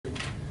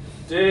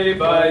Day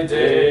by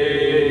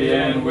day,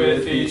 and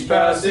with each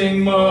passing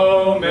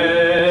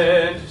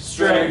moment,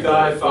 strength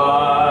I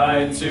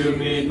find to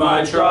meet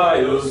my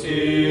trials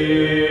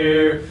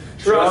here.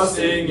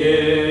 Trusting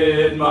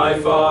in my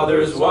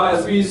Father's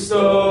wise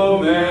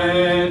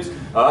bestowment,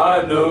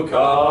 I've no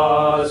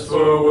cause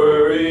for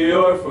worry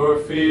or for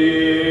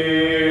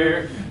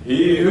fear.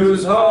 He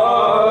whose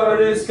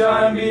heart is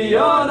kind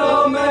beyond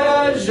all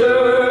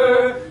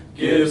measure,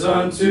 gives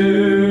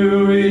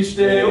unto each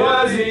day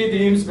what he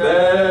deems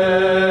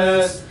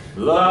best.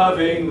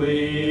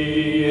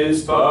 Lovingly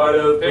is part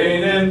of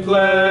pain and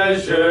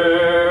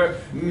pleasure,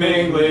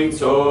 mingling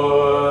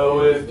toil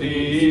with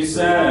peace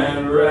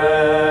and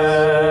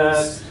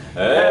rest.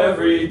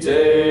 Every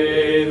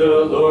day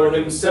the Lord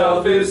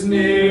himself is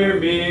near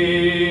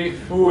me,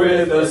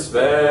 with a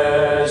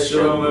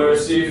special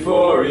mercy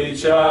for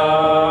each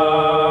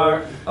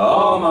hour.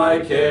 All my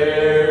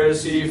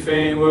cares he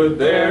fain would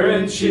bear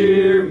and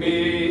cheer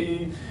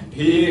me,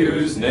 he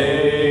whose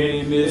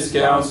name is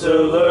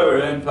Counselor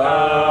and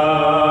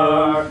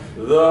Power.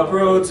 The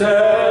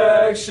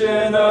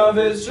protection of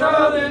his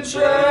child and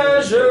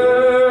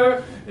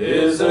treasure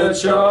is a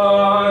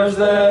charge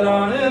that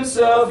on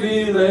himself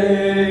he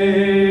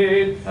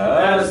laid.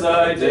 As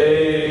thy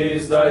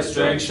days, thy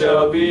strength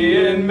shall be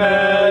in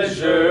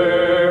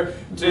measure,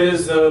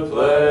 'tis the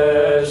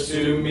pledge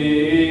to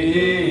me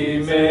he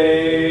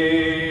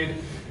made.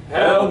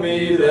 Help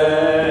me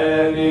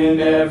then in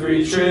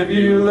every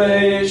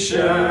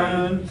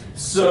tribulation,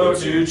 so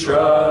to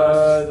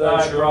trust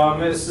thy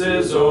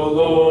promises, O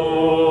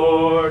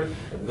Lord,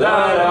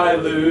 that I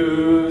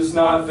lose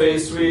not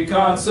faith's sweet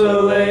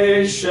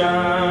consolation,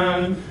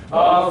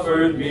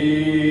 offered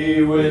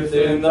me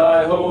within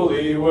thy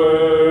holy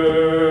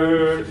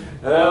word.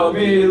 Help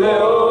me,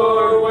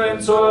 Lord, when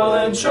toil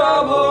and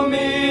trouble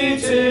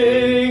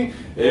meeting,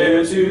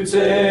 ere to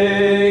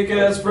take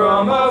as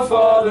from a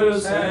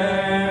father's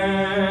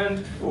hand,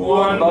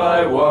 one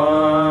by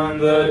one,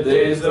 the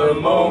days, the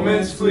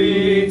moments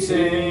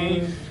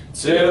fleeting,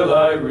 till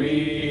I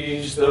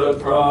reach the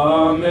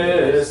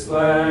promised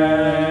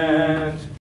land.